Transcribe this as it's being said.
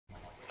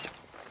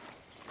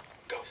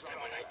Next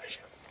time on night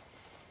mission.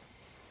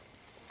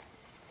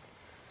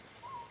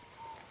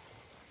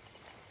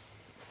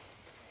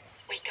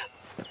 Wake up.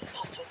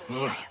 Hostiles in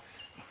the area.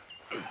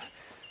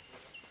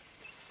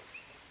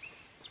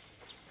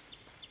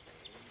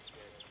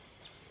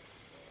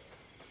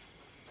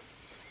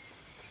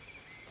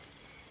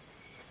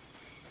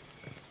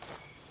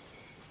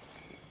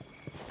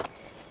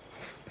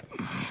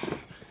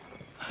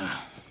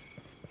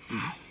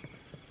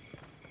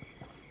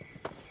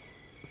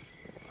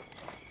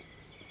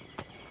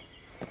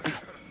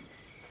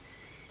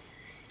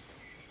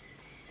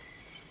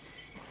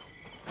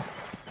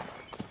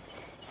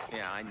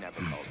 Yeah, I never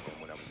called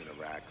home when I was in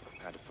Iraq.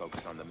 I had to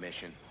focus on the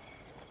mission.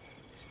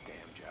 This damn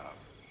job.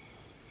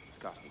 It's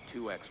cost me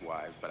 2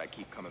 ex-wives, but I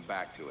keep coming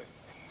back to it.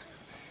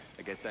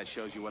 I guess that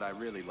shows you what I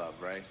really love,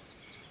 right?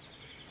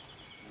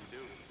 You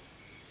do.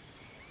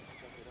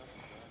 Suck it up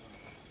and drive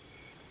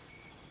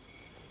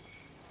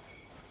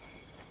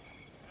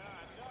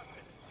on.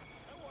 Nothing.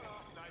 I want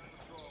off night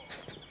patrol.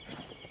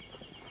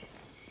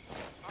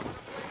 I'm gonna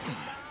play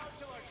this out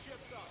till our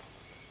ship's up.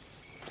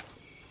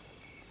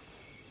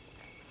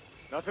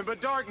 Nothing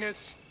but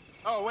darkness.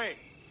 Oh, wait.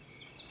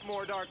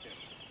 More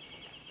darkness.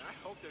 I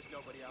hope there's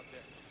nobody out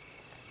there.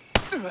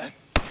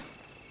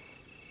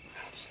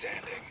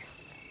 Outstanding.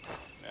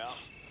 Yeah,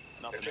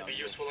 There nothing could be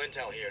useful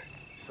intel here.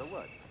 So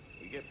what?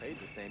 We get paid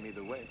the same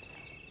either way.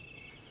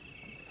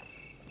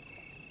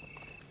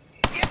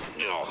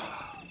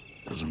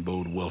 Doesn't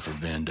bode well for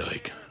Van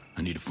Dyke.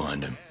 I need to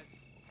find him.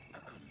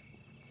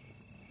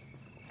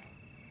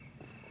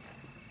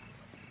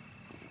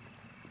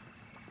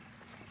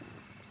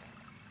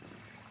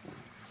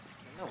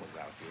 No one's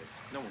out here.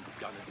 No one's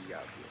gonna be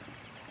out here.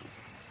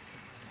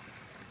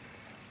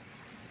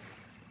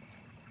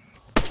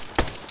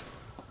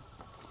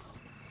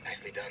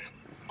 Nicely done.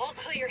 All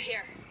clear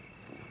here.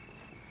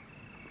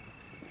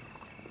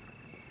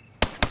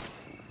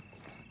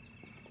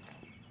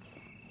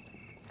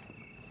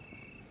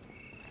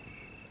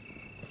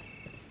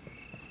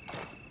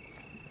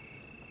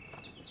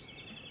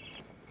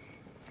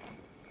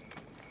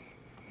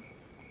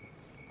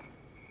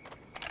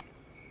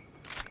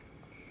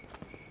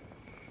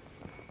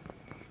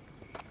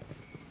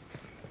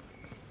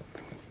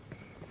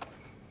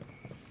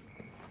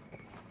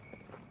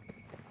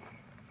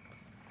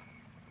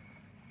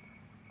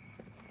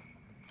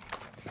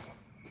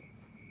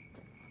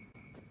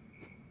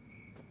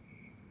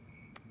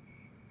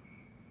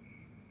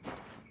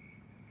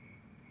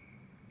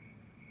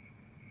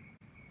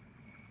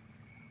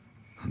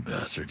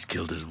 Bastards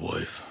killed his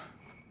wife.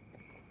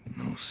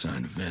 No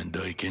sign of Van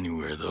Dyke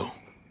anywhere, though.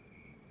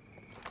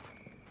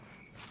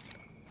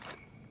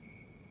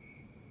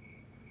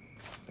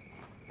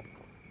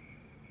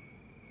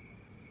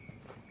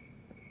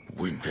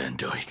 Wim Van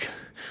Dyke.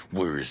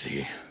 Where is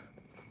he?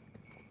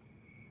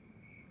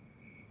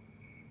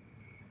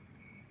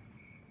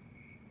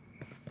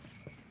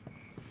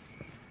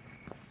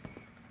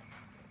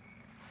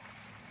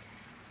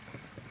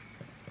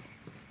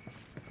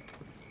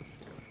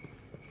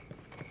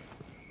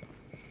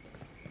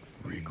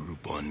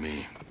 Regroup on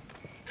me.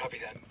 Copy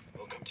that.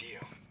 We'll come to you.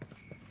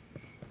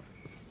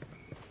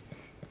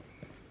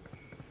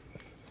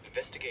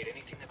 Investigate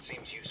anything that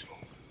seems useful.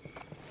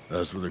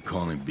 That's what they're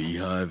calling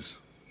beehives?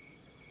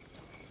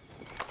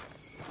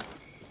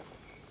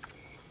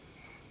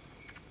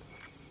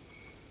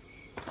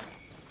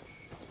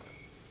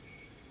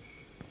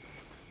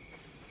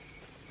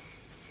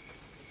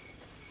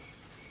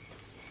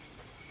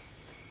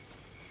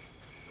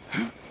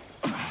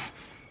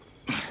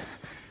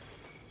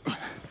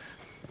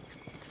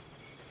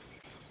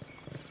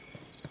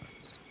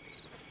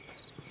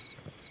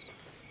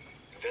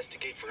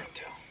 Investigate for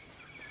intel.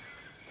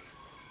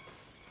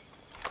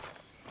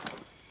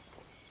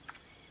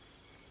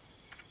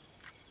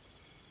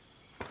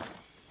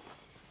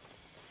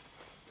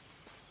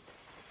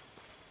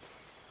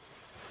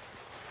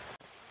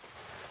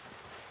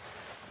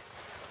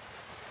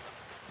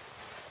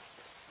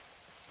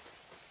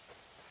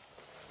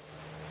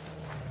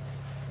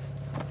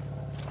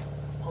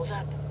 Hold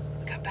up.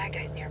 We got bad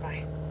guys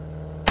nearby.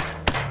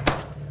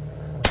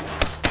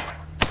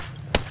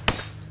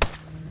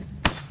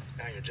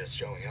 Now you're just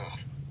showing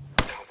off.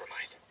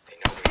 Compromise. They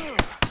know we're here.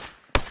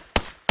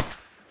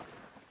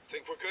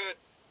 Think we're good?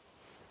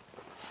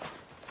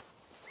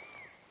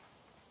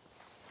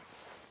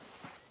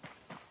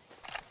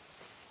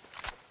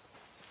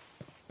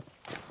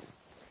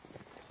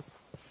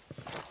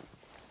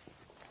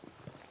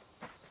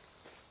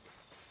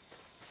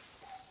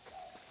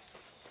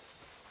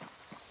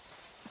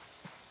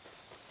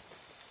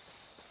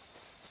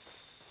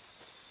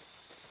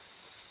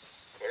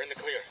 We're in the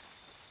clear.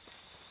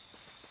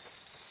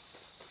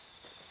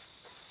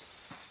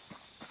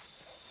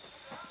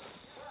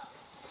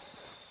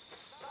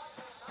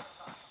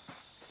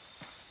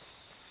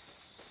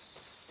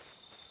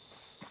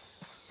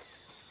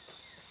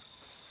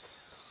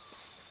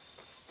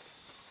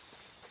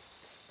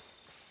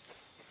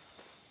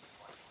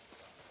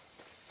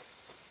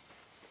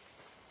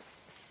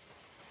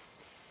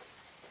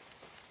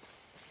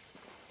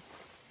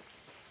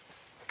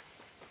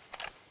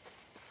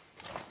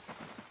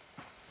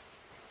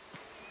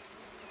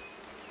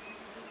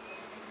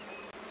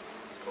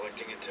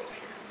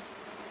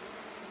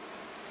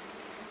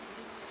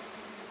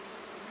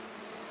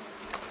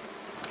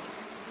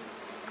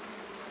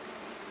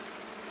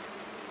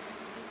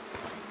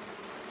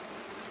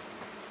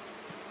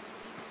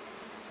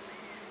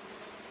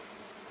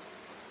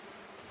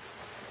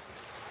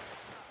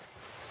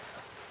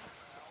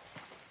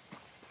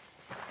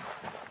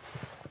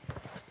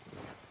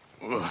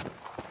 Let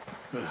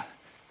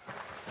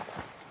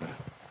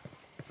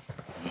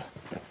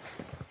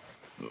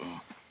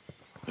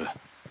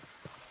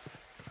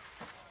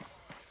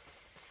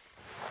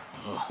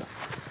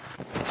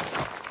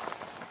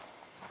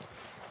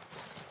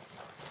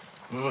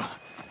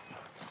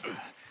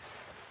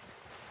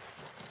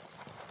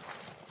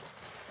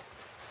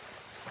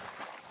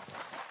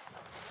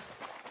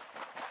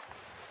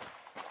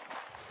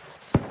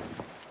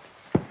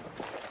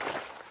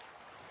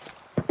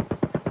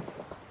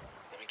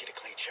me get a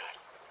clean shot.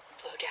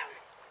 Slow down.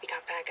 We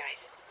got bad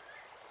guys.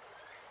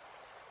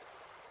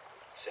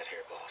 Sit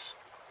here, boss.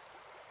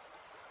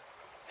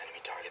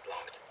 Enemy target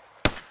locked.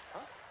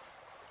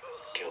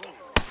 Killed him.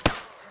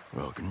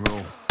 Rock and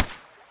roll.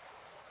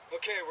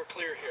 Okay, we're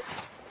clear here.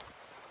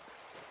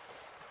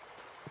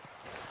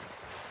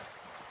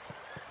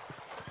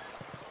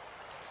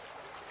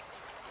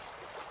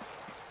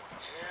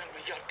 And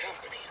we got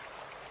company.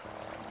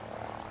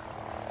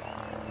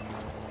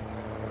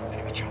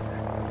 Enemy chopper,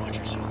 watch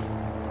yourself.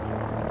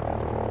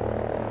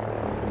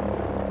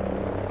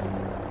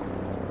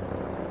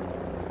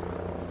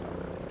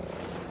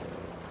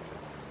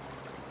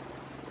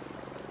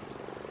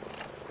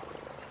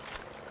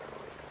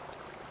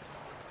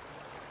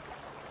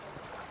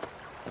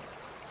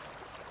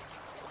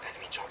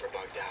 Enemy chopper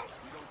bugged out.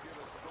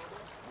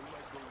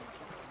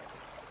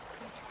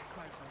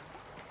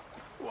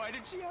 Why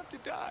did she have to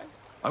die?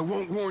 I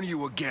won't warn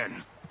you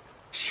again.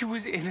 She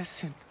was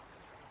innocent.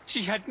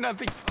 She had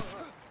nothing.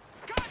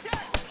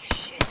 Holy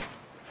shit.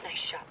 Nice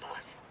shot,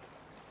 boss.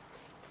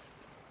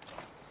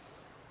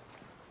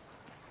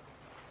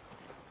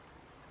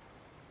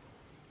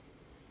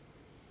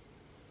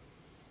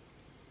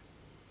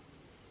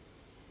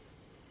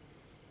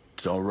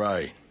 It's all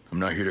right. I'm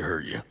not here to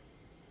hurt you.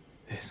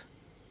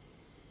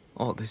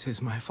 All this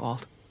is my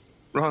fault.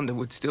 Rhonda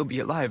would still be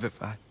alive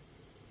if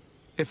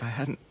I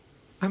hadn't.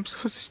 I'm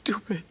so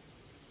stupid.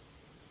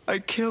 I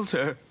killed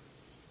her.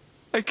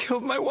 I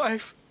killed my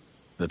wife.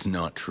 That's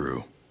not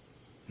true.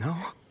 No?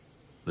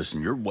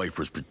 Listen, your wife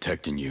was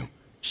protecting you.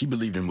 She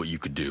believed in what you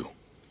could do.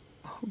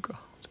 Oh, God.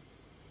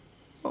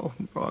 Oh,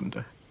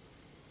 Rhonda.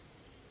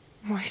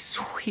 My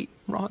sweet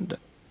Rhonda.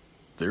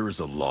 There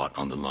is a lot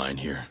on the line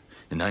here,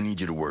 and I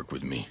need you to work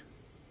with me.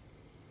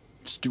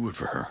 Just do it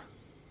for her.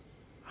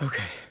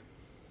 Okay.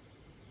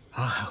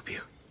 I'll help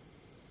you.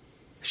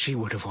 She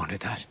would have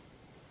wanted that.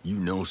 You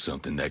know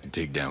something that can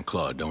take down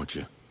Claude, don't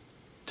you?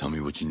 Tell me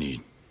what you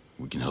need.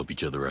 We can help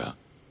each other out.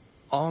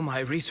 All my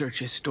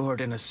research is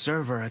stored in a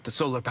server at the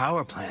solar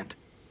power plant.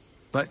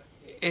 But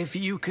if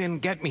you can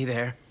get me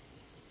there,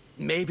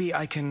 maybe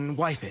I can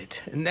wipe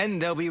it, and then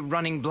they'll be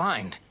running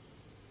blind.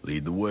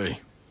 Lead the way.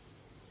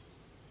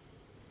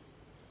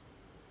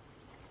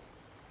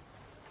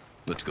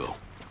 Let's go.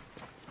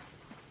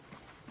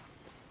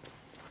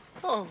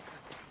 Oh.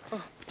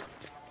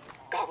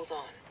 Goggles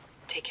on.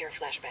 Take care of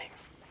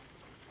flashbangs.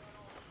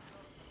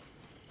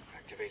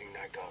 Activating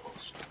night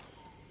goggles.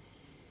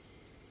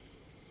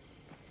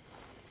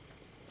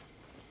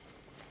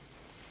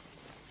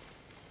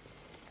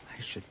 I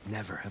should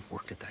never have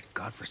worked at that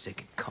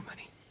godforsaken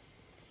company.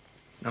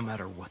 No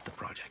matter what the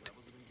project.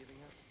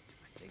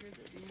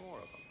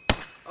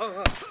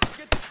 That's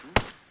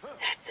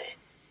it.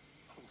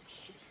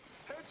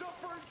 Heads up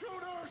for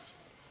intruders!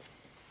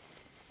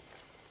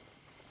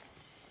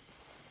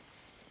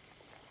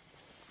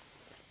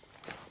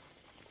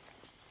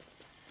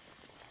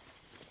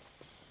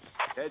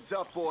 Heads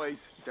up,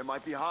 boys. There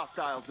might be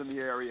hostiles in the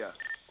area.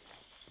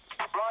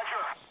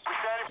 Roger. We're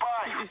standing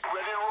by. Ready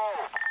to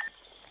roll.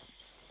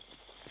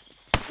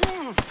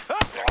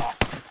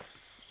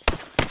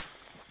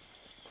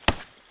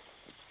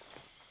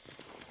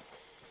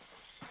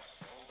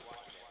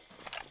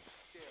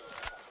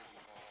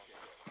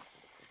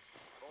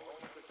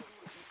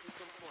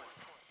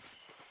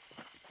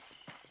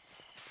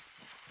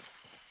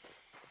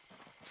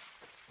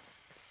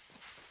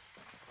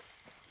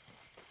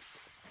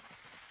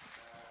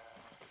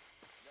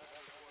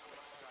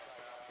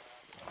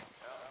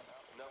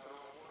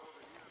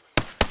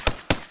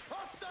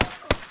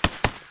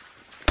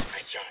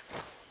 Nice shot.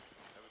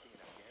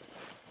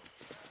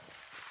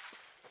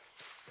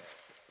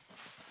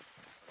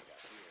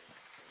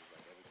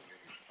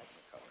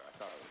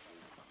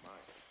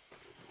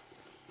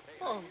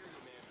 Oh.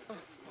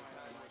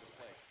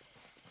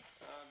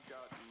 I've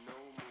got no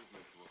movement to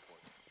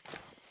report.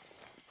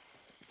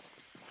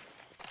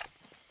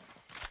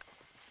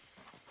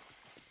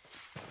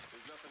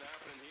 There's nothing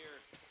happening here.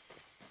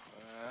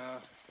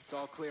 It's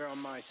all clear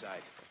on my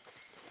side.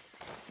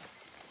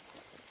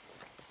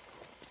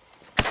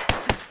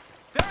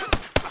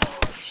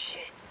 Holy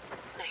shit.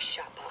 Nice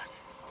shot, boss.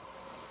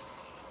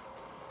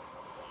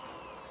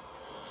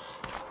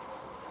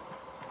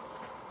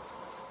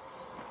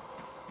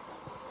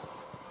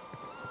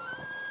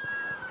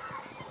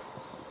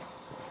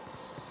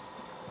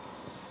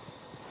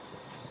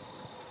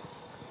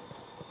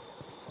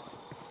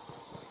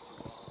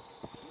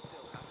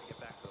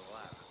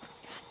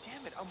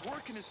 Damn it, I'm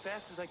working as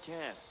fast as I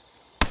can.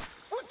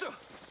 What the?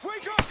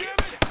 Wake up, damn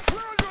it! We're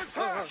under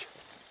attack!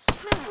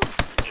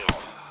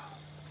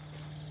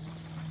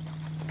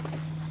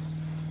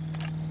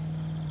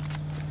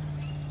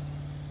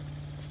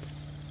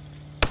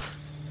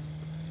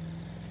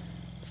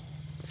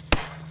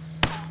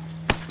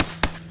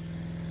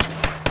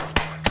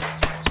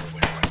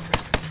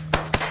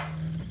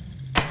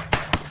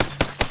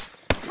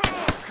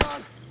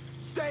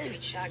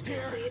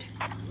 Shotgun's lead.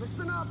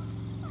 Listen up.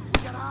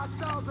 We got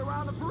hostiles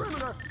around the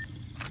perimeter.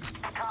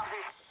 Copy.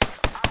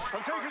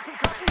 I'm taking some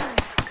company.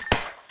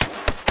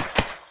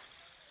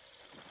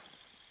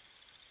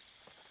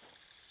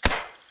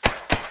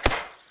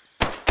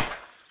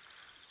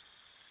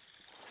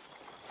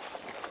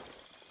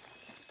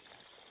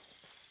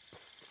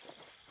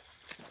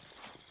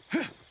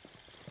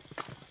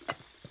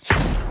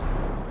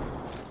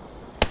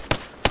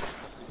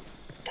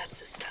 That's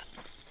the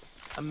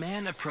stuff. A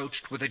man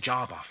approached with a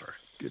job offer.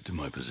 Get to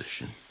my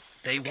position.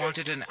 They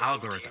wanted an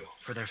algorithm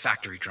for their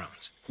factory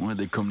drones. Why'd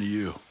they come to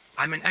you?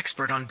 I'm an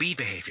expert on bee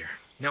behavior.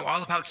 Know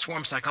all about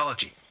swarm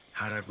psychology.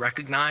 How to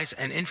recognize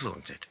and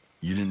influence it.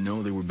 You didn't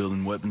know they were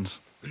building weapons?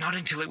 Not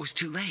until it was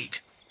too late.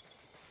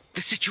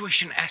 The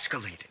situation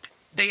escalated.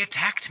 They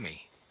attacked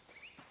me.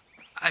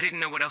 I didn't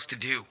know what else to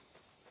do.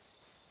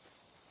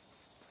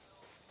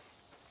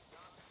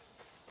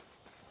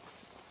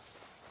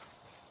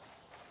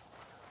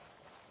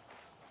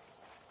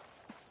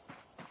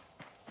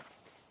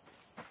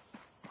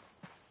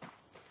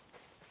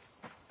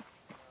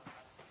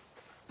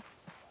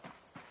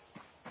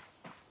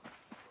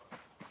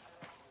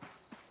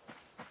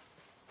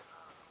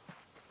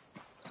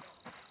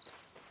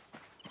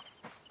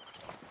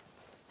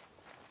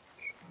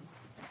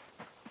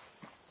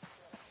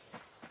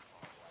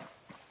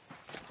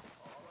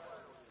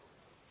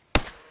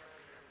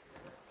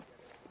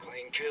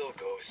 Clean kill,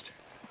 Ghost.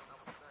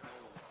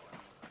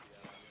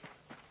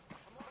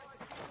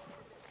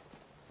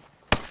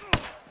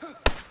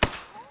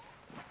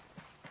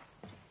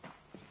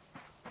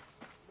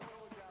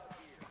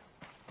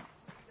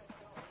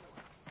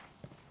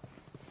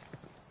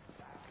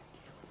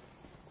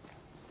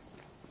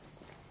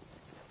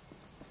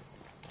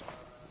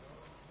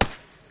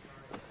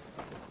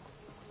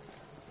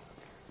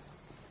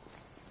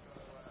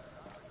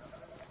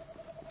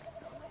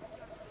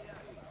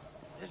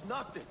 There's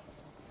nothing.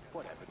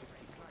 Whatever, just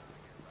keep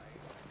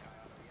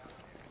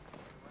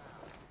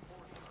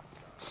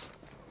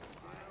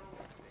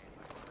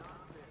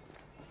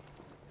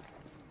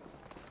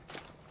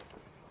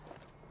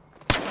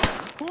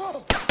going.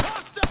 Whoa!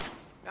 Hostile!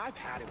 I've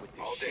had it with this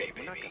All day, shit.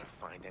 We're not baby. gonna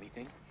find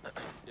anything.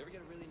 You ever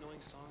get a really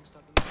annoying song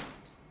stuck in there?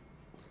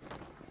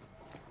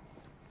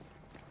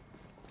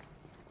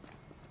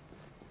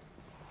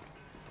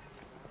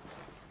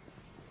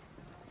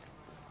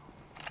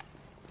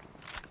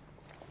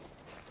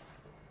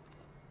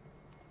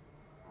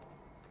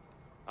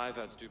 I've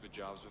had stupid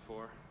jobs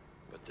before,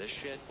 but this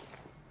shit,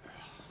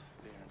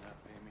 they are not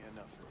paying me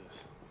enough for this.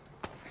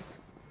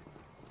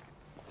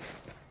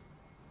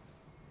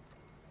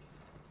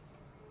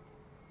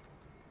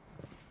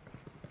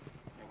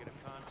 Negative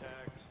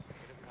contact.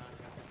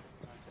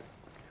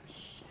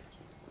 Shit.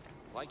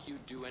 Like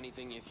you'd do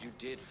anything if you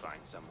did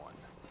find someone.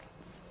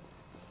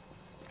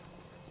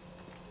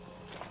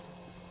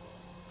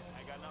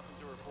 I got nothing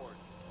to report.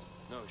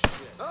 No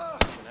shit.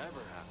 Nothing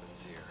ever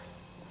happens here.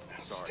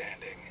 Sorry.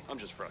 Outstanding. I'm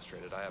just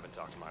frustrated. I haven't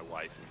talked to my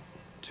wife in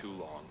too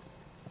long.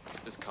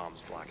 This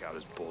comms blackout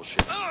is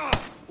bullshit.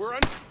 We're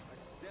on.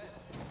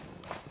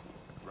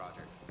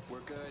 Roger. We're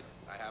good.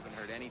 I haven't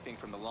heard anything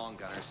from the long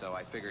gunner, so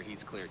I figure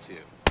he's clear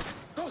too.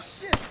 Oh,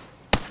 shit!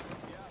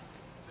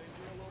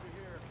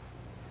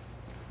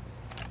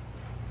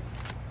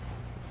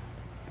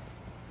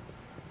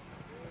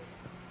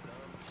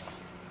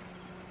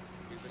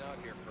 We've been out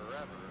here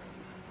forever,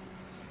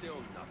 and still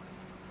nothing.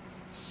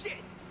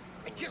 Shit!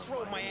 I just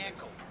rolled my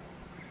ankle.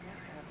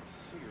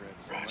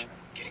 Cigarettes. Raj,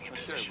 getting in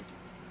position.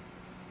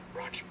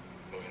 Raj,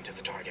 moving to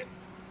the target.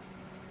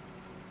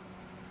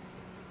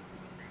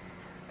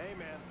 Hey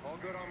man, all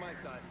good on my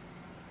side.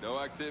 No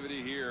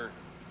activity here.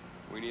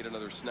 We need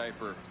another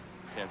sniper.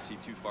 Can't see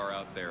too far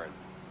out there, and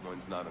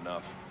one's not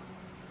enough.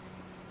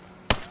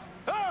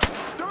 Ah!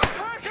 They're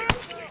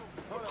attacking!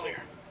 We're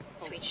clear.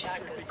 Sweet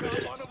shot, Ghost. Good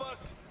hits. One of us!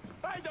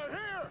 Hey, they're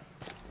here!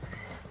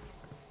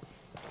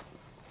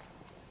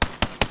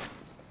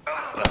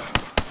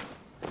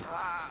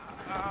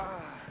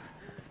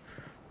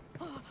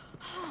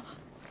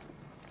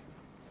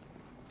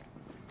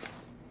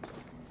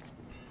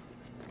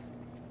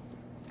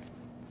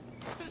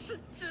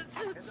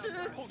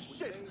 Oh,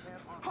 shit!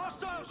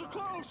 Hostiles are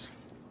close!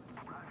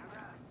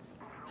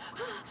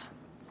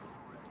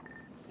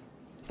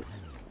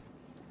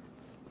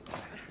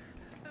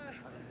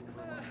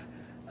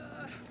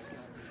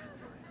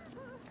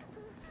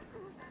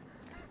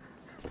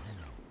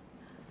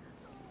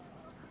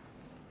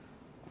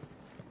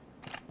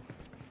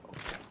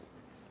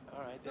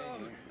 All right, they're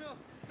here.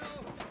 Now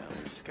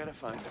we just gotta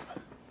find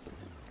them.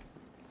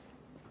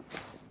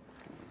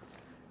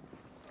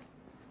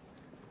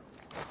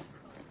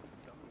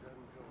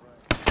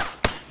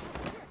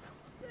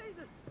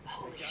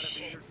 Holy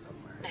shit.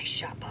 Nice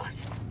shot,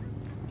 boss.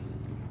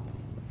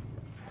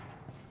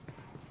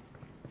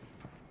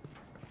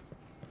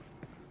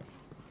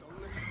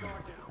 Don't let your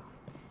guard down.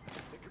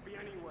 They could be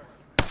anywhere.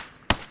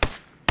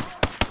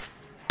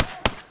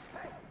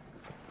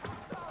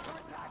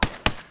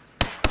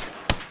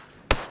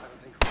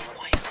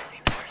 Why is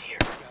it they're here?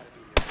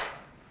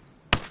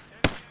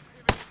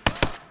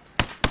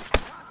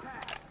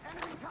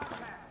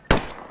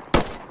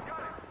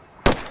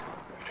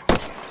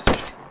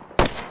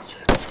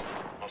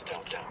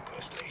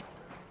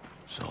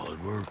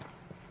 Good work.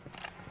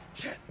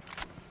 Shit!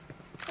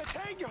 The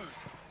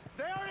tangos!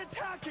 They are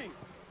attacking!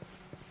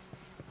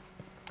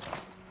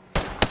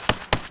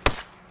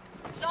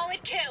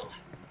 Solid kill.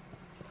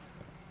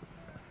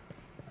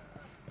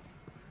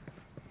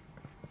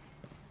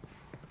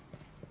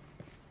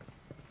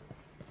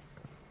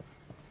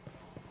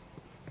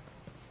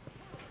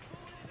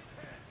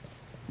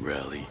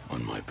 Rally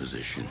on my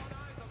position.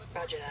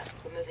 Roger that.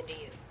 We're moving to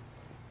you.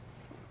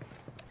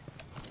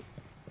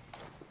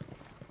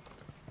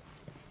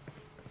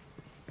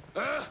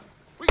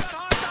 We got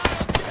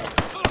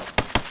hostiles!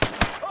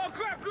 Oh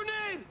crap,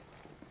 grenade!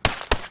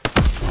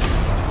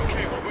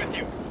 Okay, we're with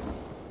you.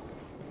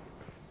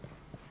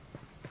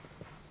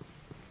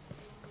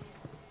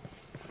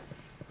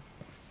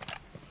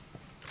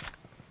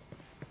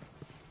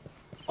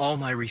 All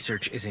my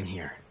research is in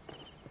here.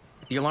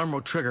 The alarm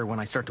will trigger when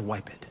I start to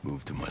wipe it.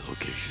 Move to my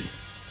location.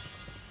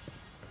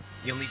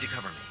 You'll need to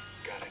cover me.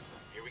 Got it.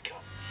 Here we come.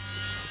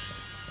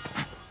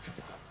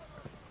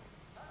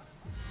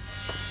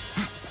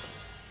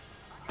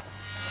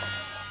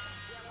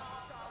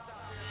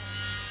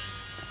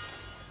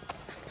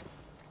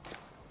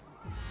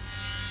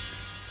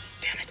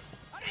 Damn it.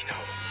 They know.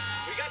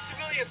 We got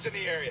civilians in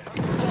the area.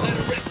 I'll let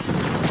it rip.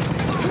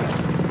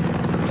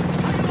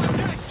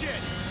 That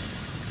shit!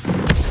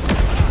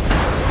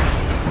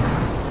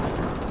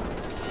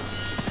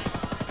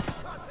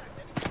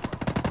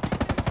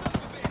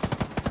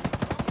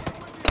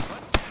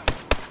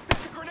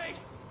 There's a grenade!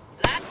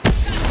 That's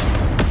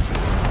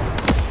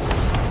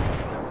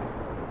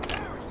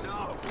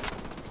No!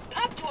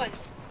 popped one.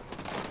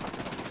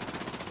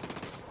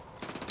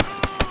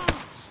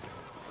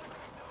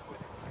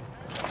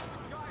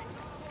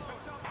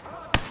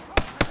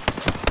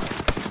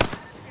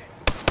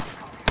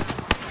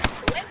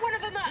 Lit one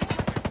of them up.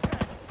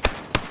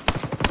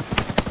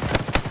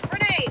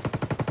 Grenade.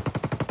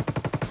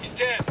 He's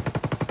dead.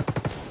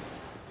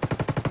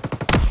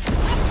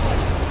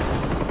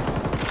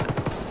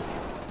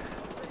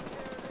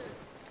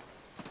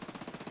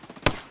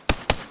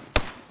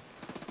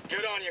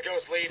 Get on, you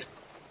ghost lead.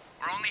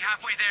 We're only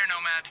halfway there,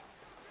 Nomad.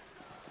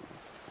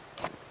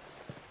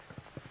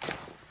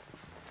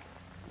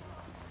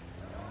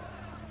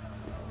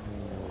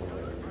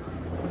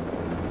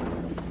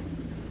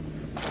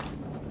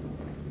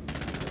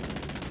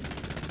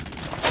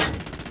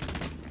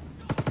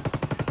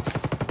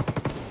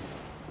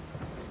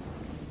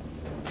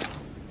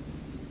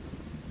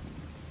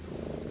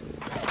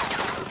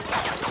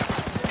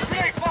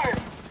 Grenade fire!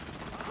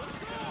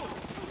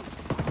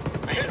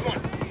 I hit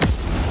one.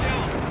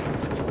 Down.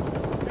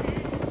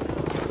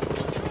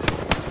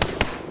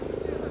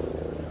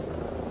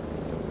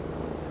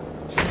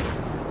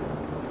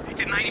 It's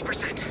at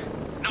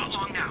 90%. Not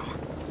long now.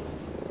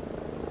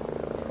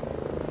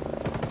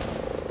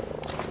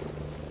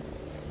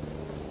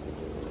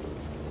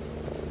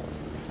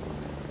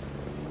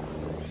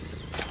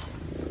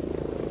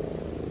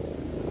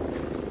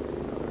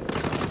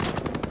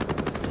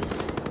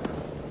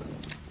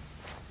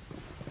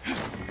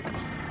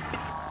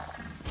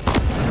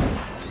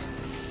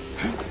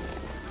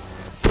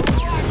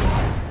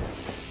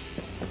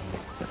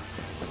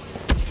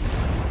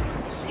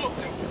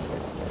 Smoked him.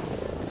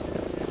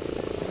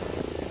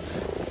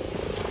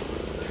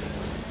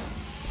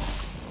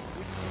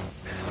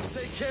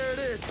 Take care of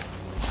this!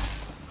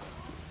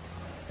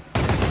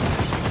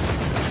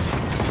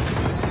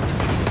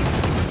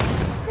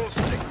 Ghost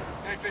stick.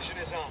 Night vision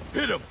is on.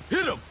 Hit him!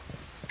 Hit him!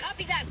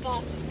 Copy that,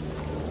 boss.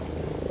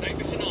 Night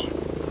vision on.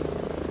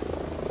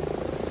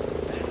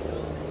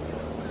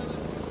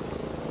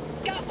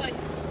 Got one.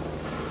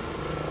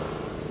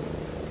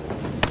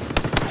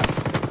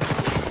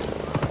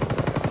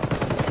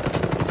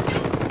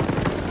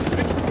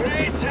 It's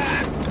grenade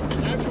time!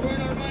 Time to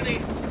earn our money.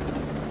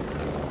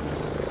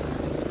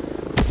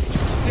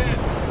 Dead.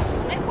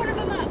 Lit one of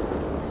them up.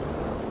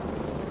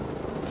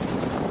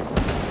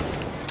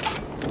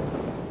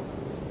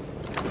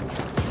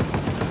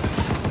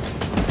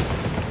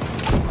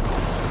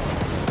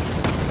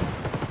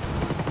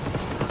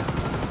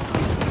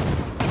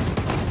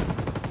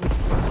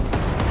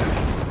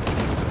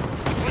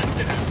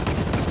 Blasted him.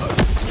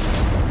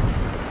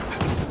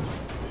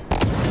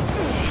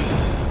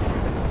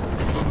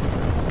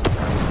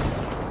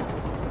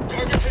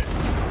 Target hit.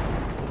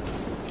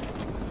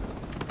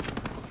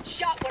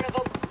 Shot one of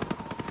them.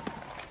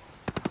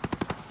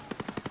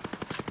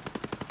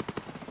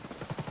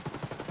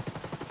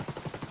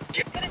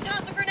 Gonna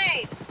toss a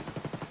grenade.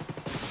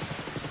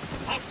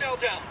 Hostile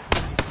down.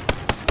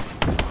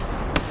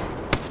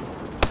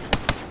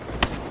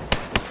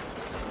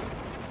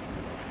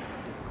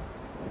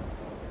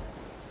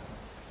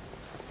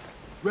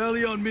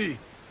 Rally on me.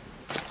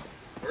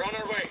 We're on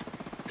our way.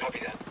 Copy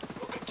that.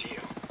 We'll come to you.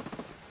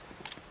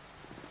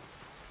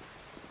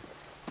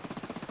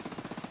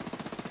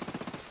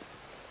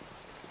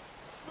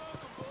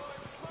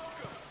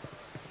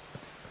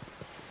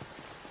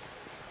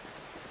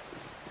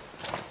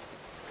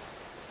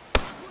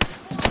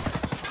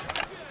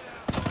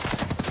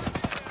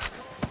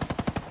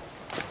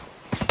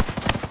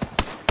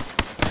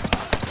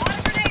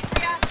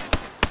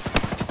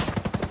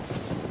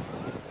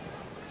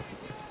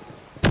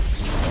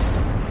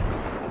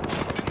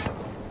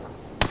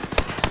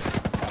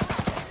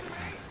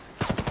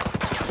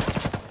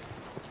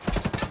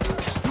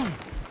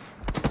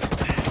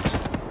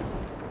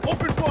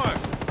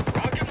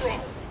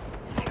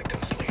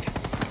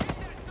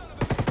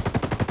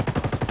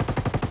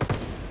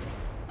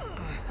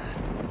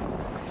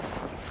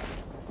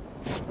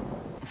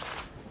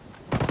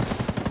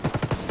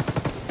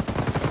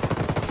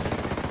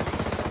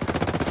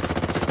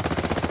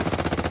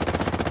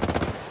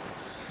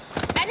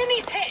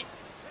 Enemies hit!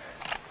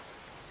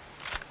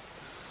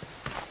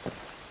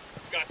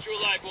 Got you a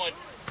live one.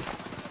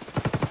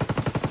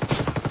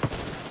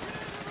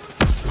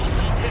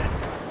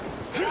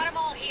 Got them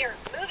all here.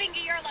 Moving to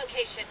your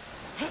location.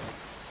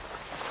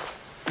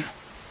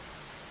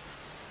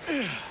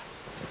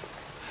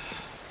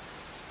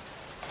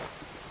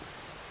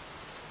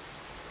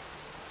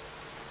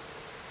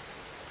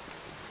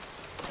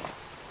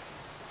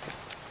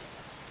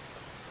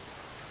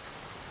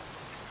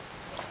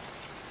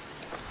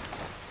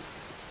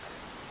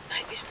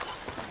 Night vision's on.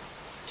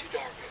 It's too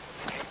dark.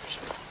 Night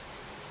vision on.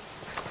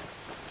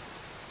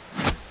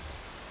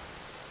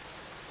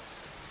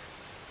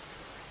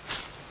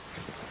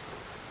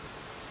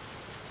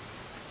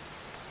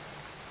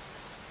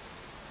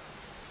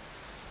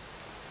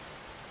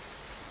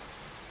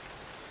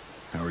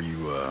 How are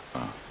you,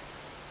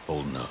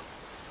 holding up?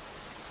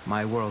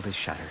 My world is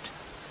shattered.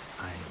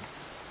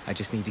 I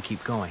just need to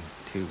keep going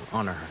to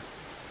honor her.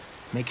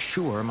 Make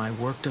sure my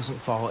work doesn't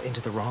fall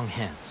into the wrong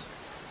hands.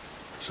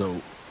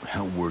 So,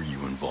 how were you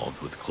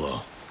involved with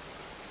Claw?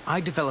 I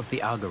developed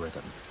the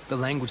algorithm, the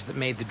language that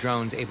made the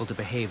drones able to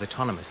behave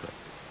autonomously.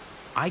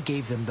 I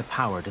gave them the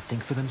power to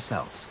think for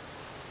themselves.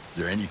 Is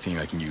there anything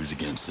I can use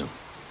against them?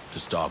 To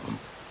stop them?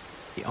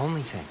 The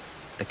only thing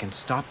that can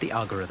stop the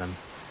algorithm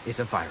is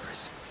a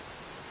virus.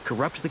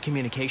 Corrupt the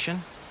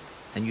communication,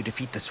 and you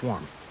defeat the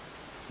swarm.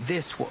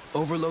 This will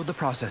overload the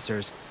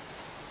processors,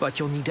 but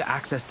you'll need to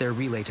access their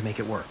relay to make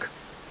it work.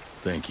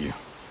 Thank you.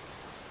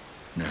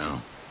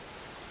 Now,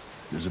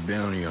 there's a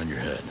bounty on your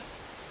head.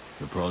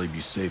 You'll probably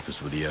be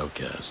safest with the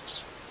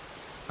outcasts.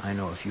 I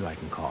know a few I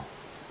can call.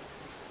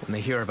 When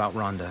they hear about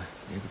Rhonda,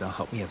 maybe they'll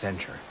help me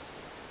avenge her.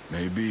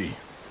 Maybe.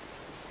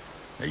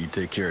 Now you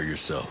take care of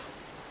yourself.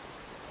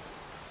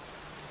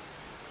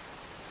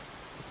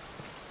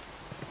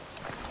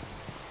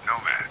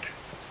 Nomad.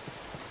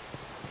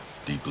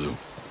 Deep Blue.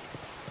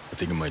 I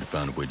think I might have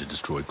found a way to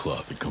destroy Claw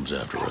if it comes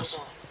after us.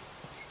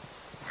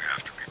 We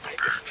have to be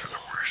prepared for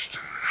the worst,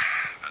 and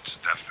that's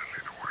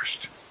definitely the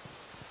worst.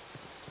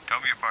 Tell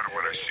me about it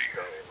when I see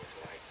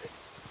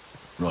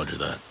you. Roger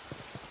that.